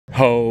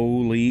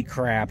Holy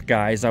crap,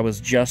 guys. I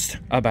was just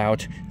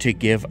about to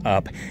give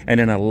up. And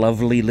then a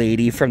lovely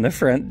lady from the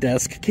front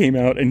desk came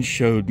out and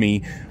showed me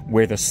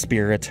where the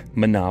Spirit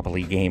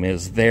Monopoly game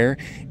is. There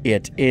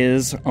it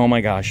is. Oh my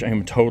gosh, I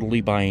am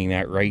totally buying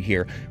that right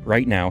here,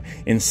 right now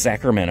in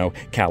Sacramento,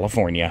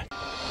 California.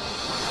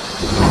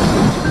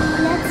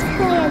 Let's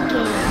play a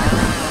game.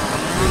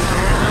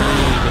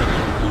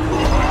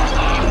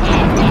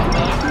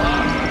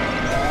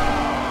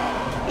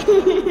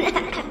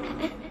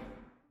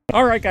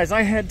 Alright guys,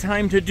 I had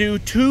time to do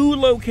 2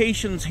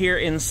 locations here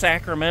in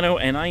Sacramento,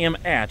 and I am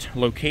at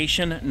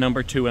location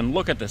number 2, and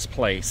look at this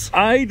place.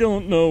 I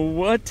don't know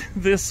what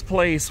this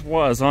place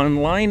was.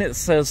 Online it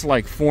says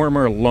like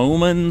former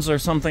Loman's or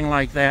something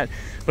like that,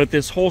 but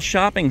this whole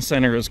shopping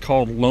center is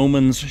called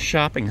Loman's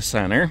Shopping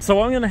Center.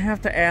 So I'm gonna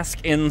have to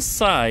ask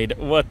inside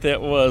what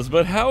that was,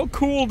 but how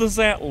cool does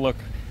that look?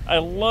 I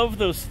love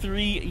those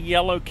 3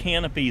 yellow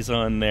canopies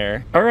on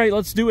there. All right,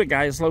 let's do it,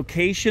 guys.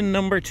 Location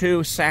number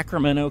 2,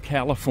 Sacramento,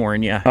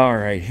 California. All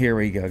right, here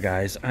we go,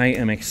 guys. I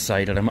am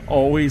excited. I'm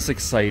always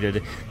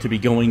excited to be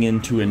going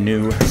into a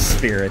new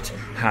Spirit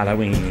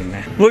Halloween.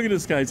 Look at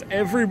this, guys.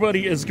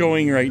 Everybody is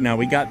going right now.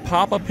 We got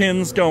Papa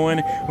Pins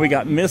going. We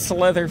got Miss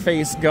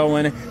Leatherface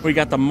going. We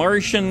got the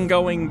Martian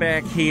going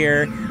back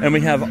here. And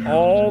we have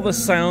all the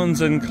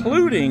sounds,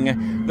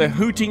 including the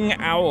hooting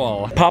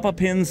owl. Papa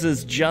Pins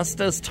is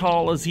just as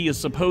tall as he is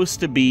supposed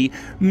to be.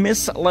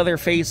 Miss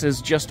Leatherface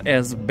is just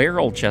as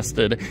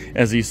barrel-chested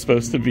as he's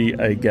supposed to be,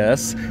 I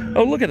guess.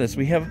 Oh, look at this.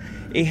 We have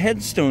a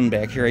headstone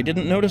back here. I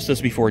didn't notice this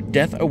before.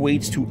 Death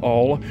awaits to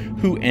all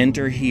who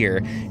enter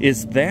here.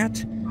 Is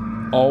that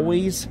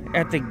always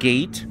at the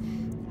gate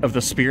of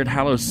the Spirit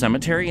Hollows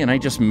Cemetery, and I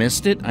just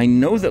missed it? I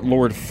know that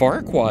Lord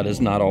Farquaad is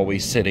not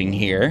always sitting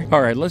here.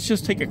 All right, let's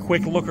just take a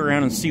quick look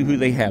around and see who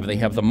they have. They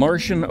have the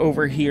Martian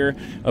over here.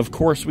 Of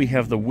course, we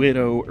have the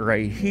Widow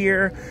right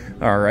here.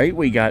 All right,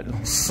 we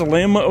got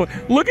Slim. Oh,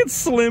 look at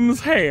Slim's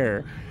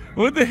hair.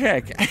 What the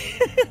heck?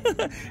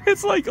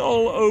 It's like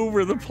all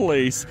over the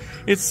place.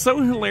 It's so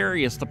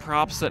hilarious, the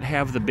props that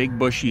have the big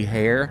bushy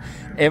hair.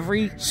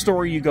 Every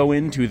store you go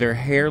into, their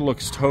hair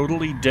looks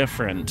totally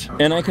different.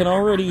 And I can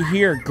already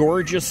hear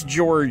Gorgeous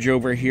George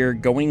over here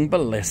going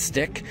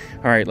ballistic.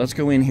 All right, let's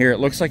go in here.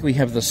 It looks like we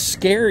have the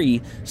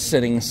scary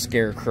sitting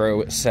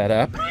scarecrow set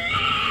up.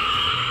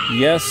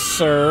 Yes,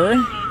 sir.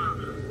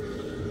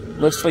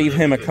 Let's leave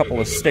him a couple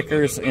of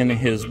stickers in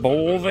his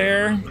bowl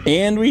there.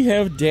 And we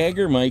have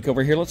Dagger Mike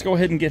over here. Let's go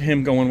ahead and get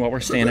him going while we're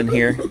standing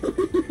here.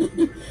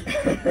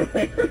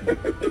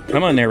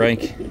 Come on there,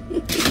 Mike.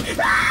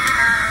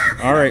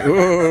 All right.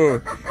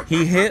 Ooh,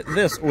 he hit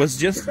this. Was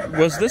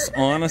this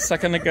on a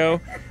second ago?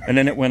 And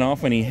then it went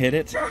off when he hit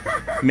it?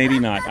 Maybe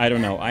not. I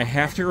don't know. I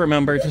have to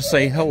remember to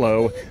say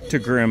hello to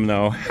Grim,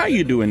 though. How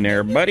you doing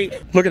there, buddy?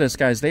 Look at this,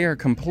 guys. They are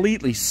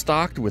completely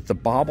stocked with the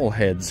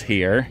bobbleheads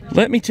here.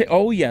 Let me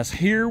oh, yes.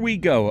 Here we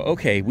go.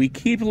 Okay, we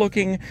keep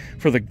looking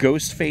for the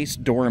ghost face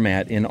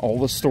doormat in all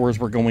the stores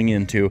we're going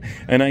into,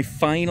 and I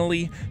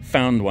finally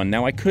found one.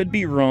 Now, I could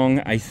be wrong.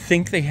 I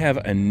think they have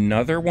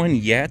another one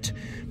yet,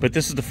 but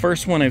this is the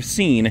first one I've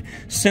seen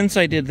since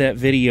I did that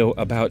video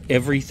about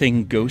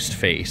everything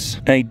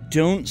Ghostface. I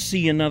don't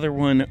see another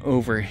one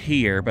over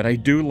here, but I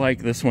do like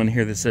this one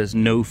here that says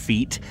no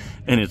feet,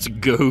 and it's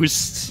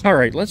ghosts. All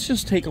right, let's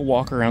just take a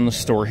walk around the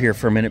store here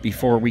for a minute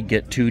before we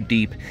get too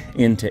deep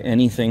into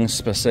anything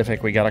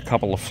specific. We got a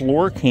couple of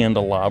floor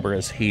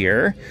candelabras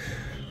here.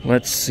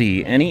 Let's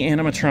see, any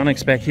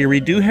animatronics back here? We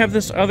do have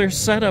this other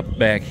setup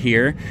back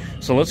here,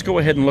 so let's go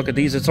ahead and look at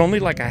these. It's only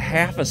like a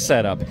half a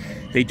setup.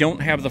 They don't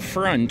have the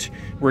front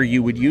where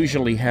you would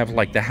usually have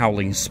like the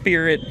Howling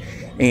Spirit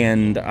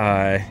and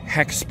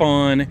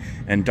Hexspawn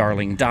and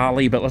Darling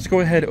Dolly, but let's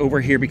go ahead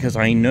over here because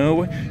I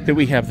know that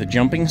we have the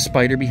Jumping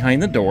Spider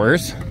behind the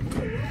doors.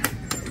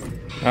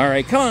 All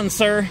right, come on,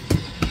 sir.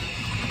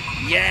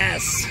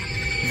 Yes,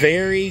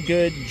 very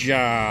good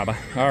job.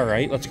 All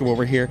right, let's go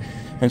over here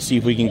and see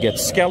if we can get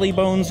Skelly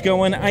Bones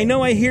going. I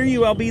know I hear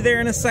you. I'll be there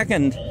in a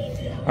second.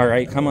 All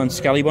right, come on,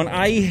 Skelly Bone.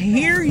 I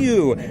hear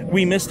you.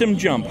 We missed him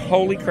jump.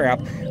 Holy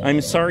crap. I'm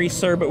sorry,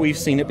 sir, but we've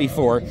seen it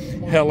before.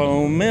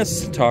 Hello,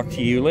 miss. Talk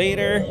to you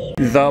later.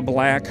 The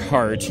Black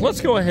Heart. Let's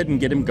go ahead and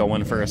get him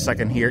going for a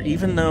second here,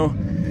 even though,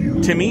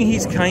 to me,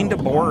 he's kind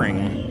of boring.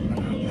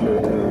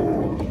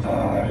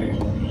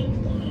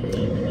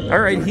 All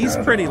right, he's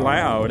pretty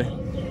loud.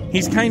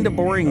 He's kind of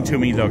boring to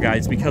me, though,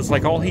 guys, because,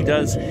 like, all he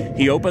does,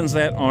 he opens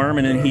that arm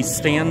and then he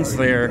stands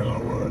there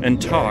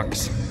and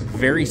talks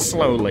very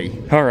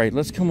slowly. All right,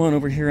 let's come on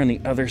over here on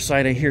the other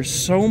side. I hear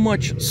so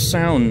much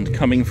sound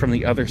coming from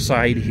the other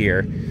side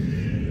here.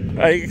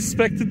 I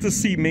expected to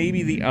see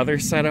maybe the other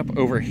setup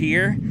over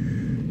here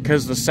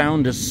because the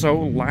sound is so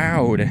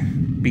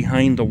loud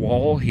behind the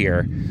wall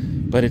here,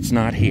 but it's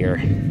not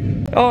here.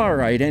 All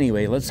right,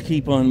 anyway, let's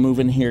keep on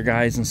moving here,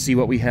 guys, and see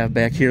what we have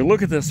back here.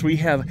 Look at this. We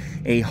have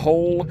a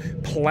whole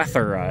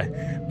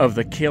plethora of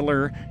the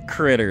killer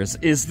critters.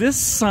 Is this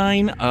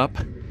sign up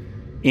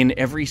in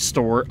every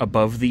store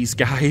above these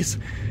guys?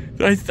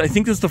 I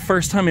think this is the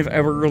first time I've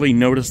ever really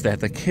noticed that.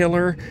 The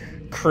killer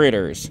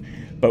critters.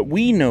 but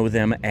we know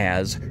them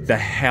as the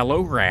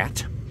Hello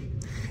Rat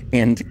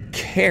and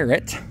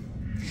Carrot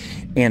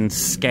and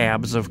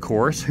Scabs, of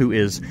course, who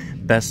is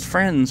best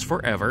friends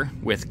forever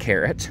with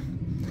Carrot.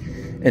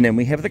 And then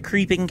we have the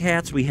creeping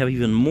cats. We have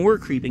even more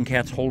creeping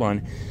cats. Hold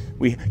on.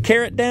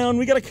 Carrot down.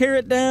 We got a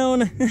Carrot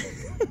down.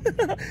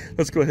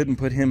 Let's go ahead and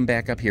put him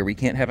back up here. We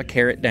can't have a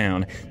Carrot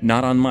down.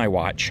 Not on my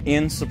watch.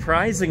 And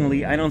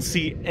surprisingly, I don't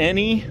see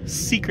any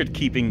secret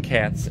keeping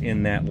cats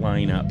in that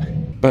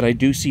lineup. But I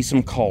do see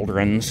some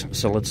cauldrons,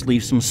 so let's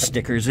leave some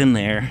stickers in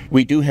there.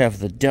 We do have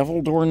the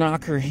devil door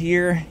knocker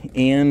here,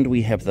 and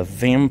we have the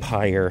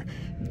vampire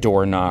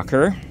door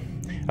knocker.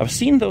 I've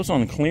seen those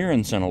on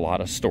clearance in a lot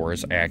of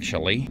stores,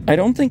 actually. I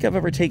don't think I've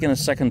ever taken a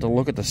second to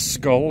look at the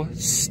skull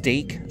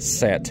steak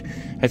set.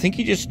 I think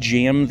you just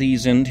jam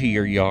these into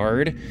your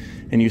yard,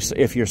 and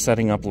if you're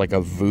setting up like a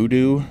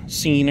voodoo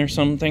scene or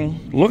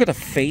something. Look at the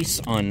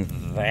face on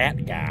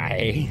that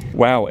guy.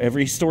 Wow,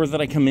 every store that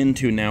I come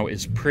into now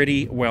is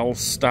pretty well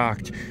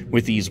stocked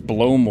with these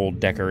blow mold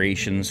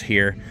decorations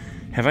here.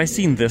 Have I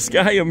seen this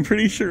guy? I'm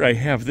pretty sure I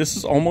have. This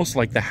is almost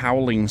like the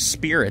Howling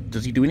Spirit.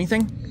 Does he do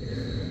anything?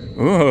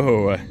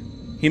 Oh,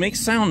 he makes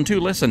sound too,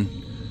 listen.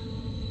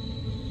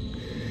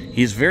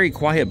 He's very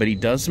quiet, but he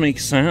does make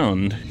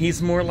sound.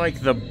 He's more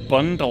like the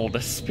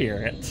bundled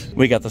spirit.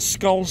 We got the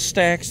skull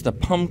stacks, the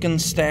pumpkin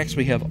stacks.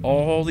 We have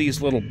all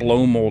these little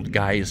blow mold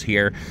guys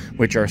here,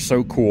 which are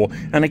so cool.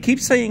 And I keep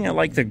saying I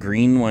like the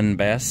green one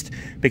best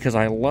because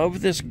I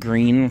love this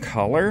green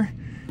color.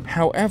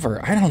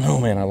 However, I don't know,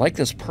 man. I like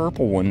this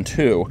purple one,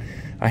 too.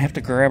 I have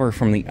to grab her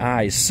from the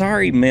eyes.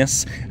 Sorry,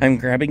 miss. I'm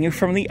grabbing you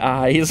from the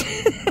eyes.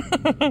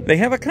 They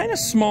have a kind of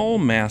small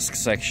mask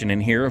section in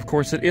here. Of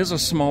course, it is a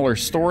smaller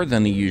store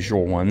than the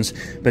usual ones,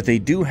 but they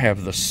do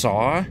have the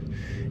Saw,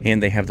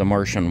 and they have the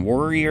Martian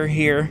Warrior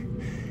here,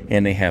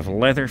 and they have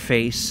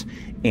Leatherface,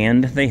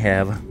 and they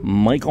have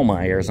Michael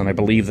Myers, and I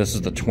believe this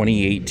is the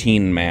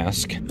 2018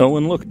 mask. Oh,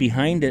 and look,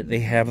 behind it, they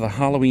have the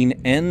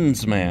Halloween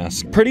Ends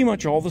mask. Pretty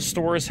much all the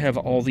stores have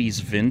all these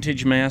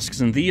vintage masks,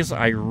 and these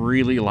I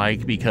really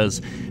like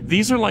because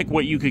these are like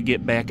what you could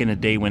get back in a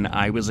day when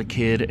I was a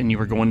kid and you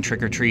were going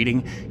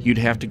trick-or-treating. You'd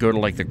have to go to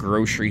like the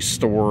grocery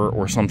store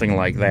or something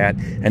like that,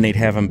 and they'd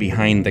have them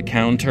behind the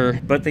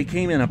counter. But they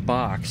came in a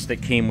box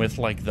that came with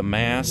like the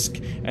mask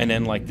and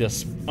then like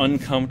this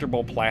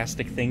uncomfortable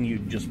plastic thing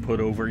you'd just put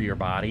over your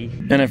body.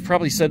 And I've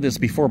probably said this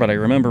before, but I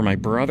remember my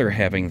brother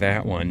having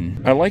that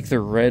one. I like the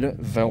red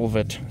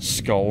velvet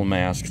skull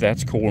mask.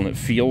 That's cool, and it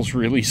feels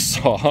really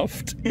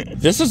soft.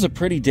 This is a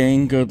pretty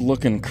dang good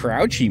looking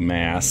Crouchy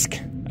mask.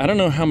 I don't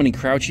know how many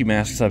Crouchy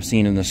masks I've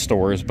seen in the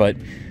stores, but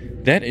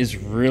that is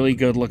really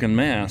good looking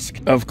mask.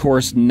 Of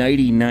course,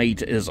 Nighty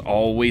Night is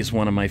always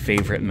one of my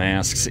favorite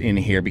masks in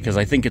here because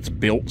I think it's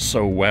built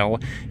so well.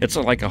 It's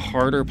like a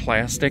harder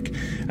plastic,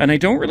 and I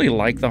don't really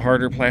like the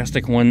harder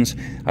plastic ones.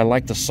 I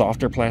like the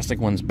softer plastic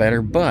ones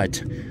better,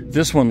 but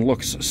this one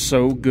looks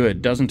so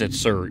good, doesn't it,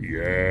 sir?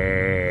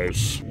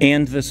 Yes.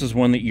 And this is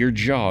one that your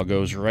jaw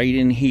goes right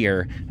in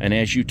here, and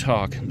as you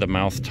talk, the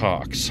mouth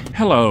talks.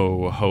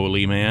 Hello,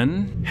 holy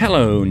man.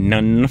 Hello,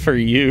 none for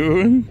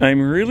you.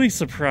 I'm really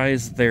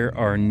surprised there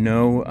are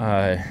no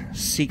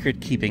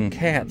secret-keeping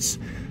cats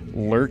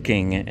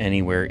lurking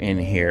anywhere in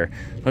here.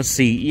 Let's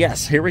see.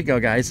 Yes, here we go,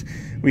 guys.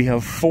 We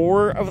have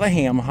 4 of the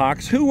ham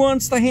hocks. Who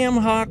wants the ham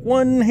hock?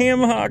 1 ham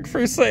hock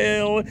for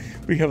sale.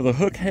 We have the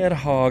hook head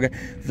hog,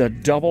 the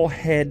double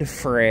head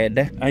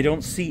Fred. I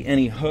don't see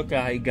any hook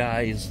eye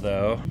guys,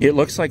 though. It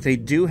looks like they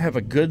do have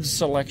a good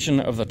selection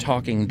of the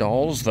talking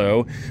dolls,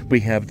 though. We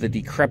have the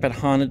decrepit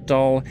haunted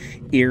doll,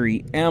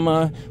 Eerie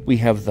Emma. We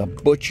have the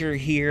butcher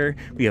here.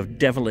 We have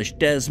Devilish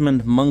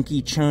Desmond,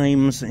 Monkey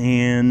Chimes,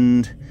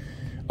 and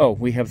oh,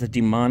 we have the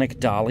demonic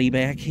Dolly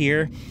back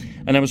here.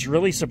 And I was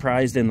really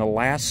surprised in the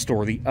last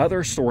store, the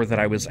other store that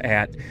I was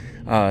at,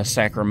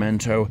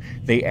 Sacramento,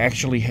 they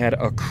actually had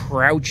a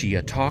Crouchy,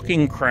 a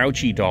talking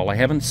Crouchy doll. I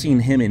haven't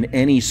seen him in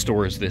any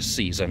stores this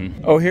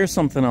season. Oh, here's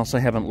something else I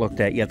haven't looked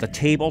at yet. The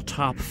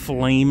tabletop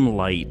flame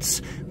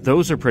lights.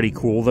 Those are pretty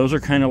cool. Those are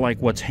kind of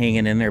like what's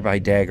hanging in there by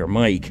Dagger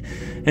Mike.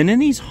 And then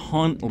these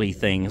Hauntley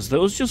things,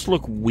 those just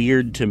look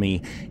weird to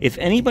me. If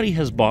anybody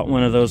has bought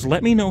one of those,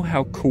 let me know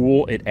how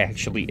cool it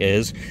actually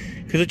is,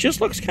 because it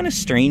just looks kind of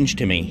strange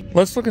to me.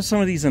 Let's look at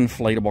some of these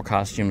inflatable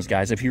costumes,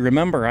 guys. If you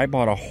remember, I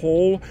bought a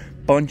whole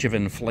bunch of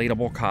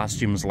inflatable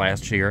costumes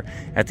last year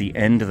at the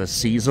end of the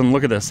season.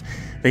 Look at this.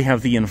 They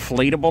have the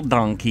inflatable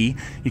donkey.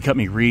 You cut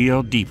me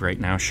real deep right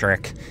now,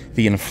 Shrek.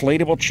 The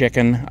inflatable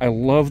chicken. I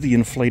love the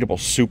inflatable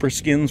super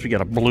skins. We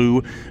got a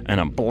blue and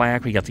a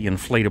black. We got the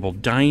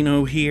inflatable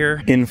dino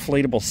here.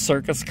 Inflatable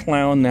circus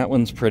clown. That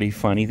one's pretty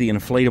funny. The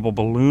inflatable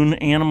balloon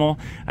animal.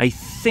 I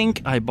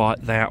think I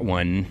bought that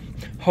one.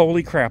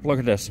 Holy crap, look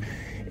at this.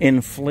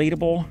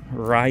 Inflatable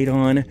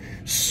Ride-On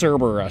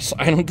Cerberus.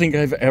 I don't think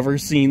I've ever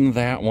seen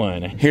that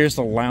one. Here's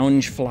the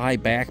Loungefly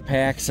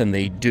backpacks, and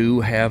they do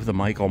have the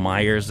Michael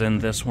Myers in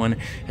this one,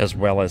 as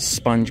well as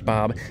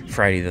SpongeBob,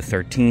 Friday the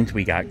 13th.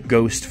 We got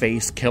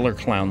Ghostface, Killer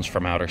Clowns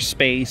from Outer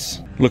Space.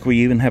 Look, we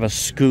even have a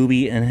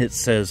Scooby, and it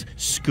says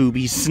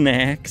Scooby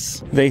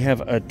Snacks. They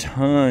have a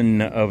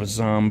ton of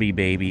zombie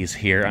babies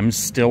here. I'm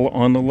still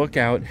on the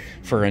lookout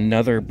for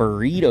another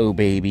burrito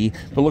baby.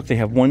 But look, they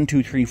have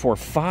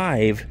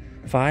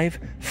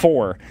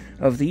 4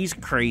 of these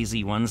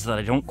crazy ones that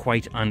I don't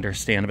quite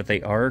understand, but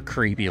they are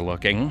creepy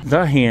looking.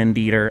 The Hand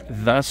Eater,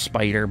 the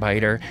Spider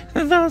Biter,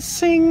 the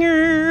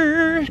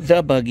Singer,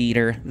 the Bug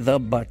Eater, the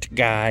Butt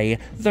Guy,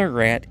 the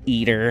Rat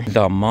Eater,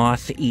 the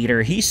Moth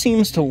Eater. He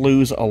seems to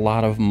lose a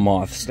lot of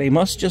moths. They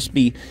must just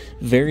be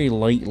very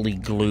lightly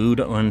glued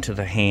onto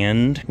the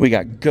hand. We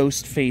got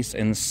Ghostface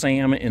and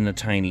Sam in the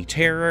Tiny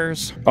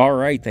Terrors. All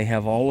right, they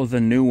have all of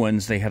the new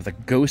ones. They have the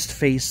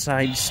Ghostface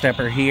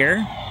Sidestepper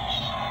here.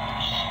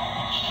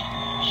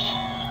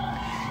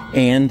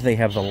 And they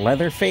have the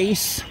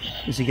Leatherface.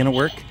 Is he gonna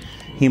work?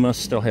 He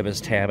must still have his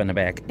tab in the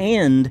back.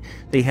 And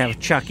they have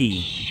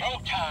Chucky.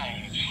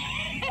 Showtime!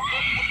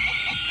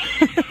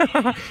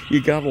 You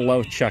gotta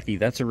love Chucky.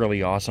 That's a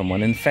really awesome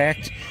one. In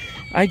fact,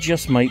 I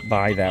just might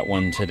buy that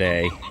one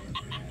today.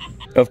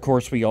 Of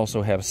course, we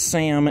also have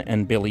Sam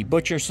and Billy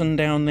Butcherson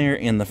down there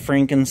in the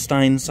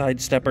Frankenstein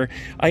Sidestepper.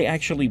 I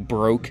actually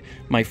broke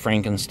my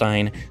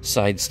Frankenstein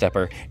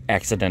Sidestepper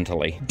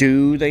accidentally.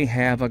 Do they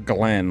have a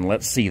Glenn?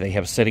 Let's see. They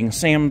have Sitting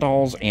Sam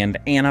dolls and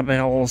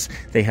Annabelles.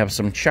 They have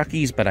some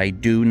Chuckies, but I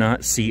do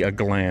not see a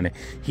Glenn.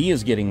 He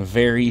is getting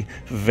very,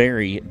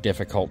 very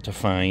difficult to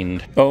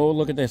find. Oh,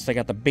 look at this. They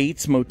got the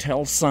Bates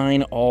Motel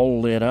sign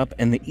all lit up,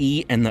 and the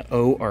E and the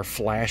O are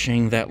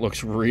flashing. That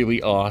looks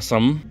really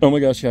awesome. Oh my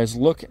gosh, guys,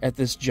 look at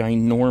this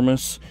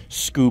ginormous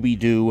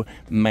Scooby-Doo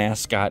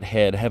mascot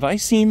head. Have I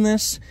seen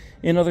this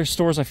in other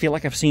stores? I feel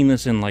like I've seen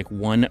this in like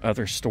one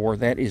other store.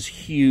 That is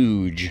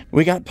huge.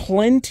 We got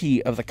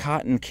plenty of the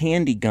cotton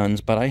candy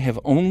guns, but I have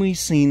only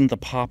seen the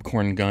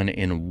popcorn gun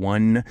in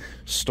one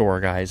store,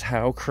 guys.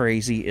 How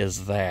crazy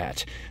is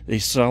that? They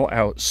sell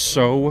out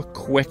so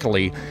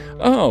quickly.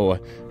 Oh,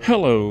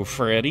 hello,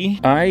 Freddy.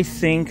 I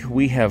think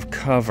we have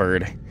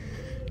covered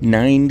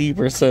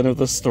 90% of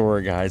the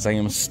store, guys. I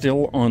am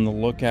still on the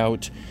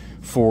lookout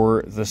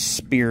for the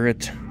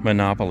Spirit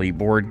Monopoly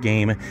board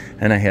game,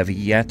 and I have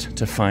yet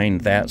to find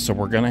that, so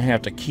we're gonna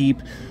have to keep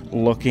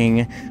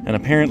looking. And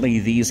apparently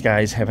these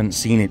guys haven't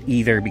seen it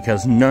either,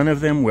 because none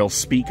of them will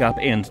speak up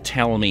and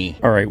tell me.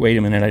 All right, wait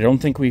a minute. I don't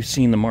think we've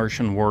seen the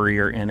Martian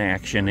Warrior in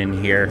action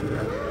in here.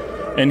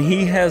 And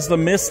he has the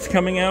mist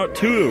coming out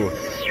too.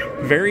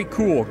 Very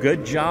cool.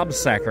 Good job,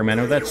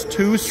 Sacramento. That's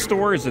 2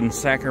 stores in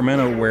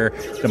Sacramento where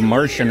the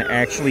Martian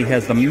actually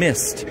has the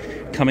mist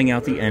coming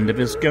out the end of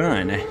his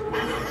gun.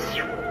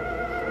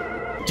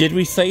 Did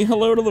we say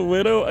hello to the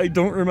widow? I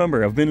don't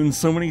remember. I've been in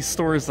so many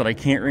stores that I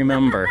can't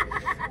remember.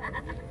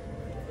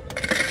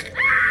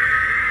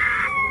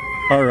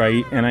 All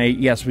right, and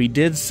yes, we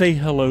did say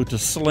hello to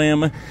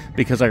Slim,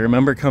 because I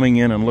remember coming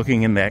in and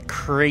looking in that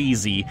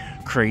crazy,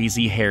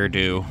 crazy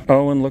hairdo.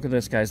 Oh, and look at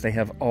this, guys. They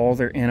have all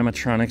their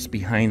animatronics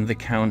behind the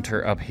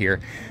counter up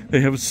here.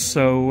 They have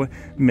so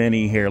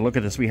many here. Look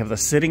at this. We have the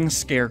Sitting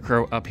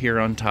Scarecrow up here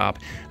on top,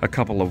 a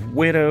couple of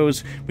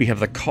widows. We have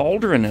the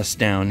Cauldroness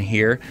down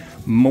here,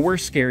 more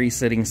scary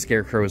Sitting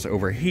Scarecrows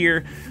over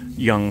here,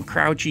 Young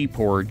Crouchy,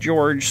 Poor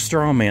George,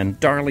 Strawman,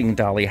 Darling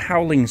Dolly,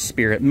 Howling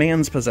Spirit,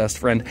 Man's Possessed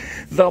Friend,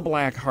 the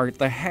Black Heart,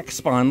 the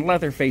Hexspawn,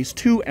 Leatherface,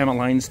 2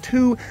 Emmelines,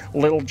 2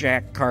 Little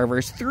Jack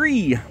Carvers,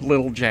 3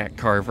 Little Jack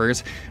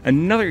Carvers,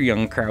 another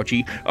Young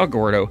Crouchy, a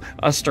Gordo,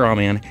 a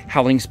Strawman,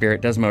 Howling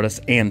Spirit, Desmodus,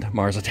 and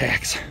Mars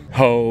Attacks.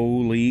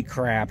 Holy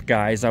crap,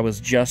 guys. I was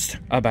just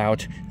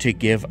about to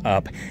give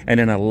up, and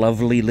then a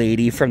lovely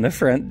lady from the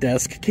front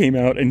desk came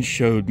out and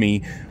showed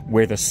me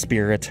where the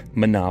Spirit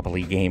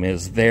Monopoly game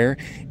is. There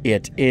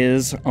it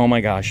is. Oh my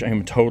gosh, I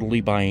am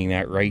totally buying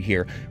that right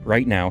here,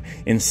 right now,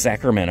 in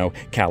Sacramento,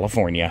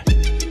 California.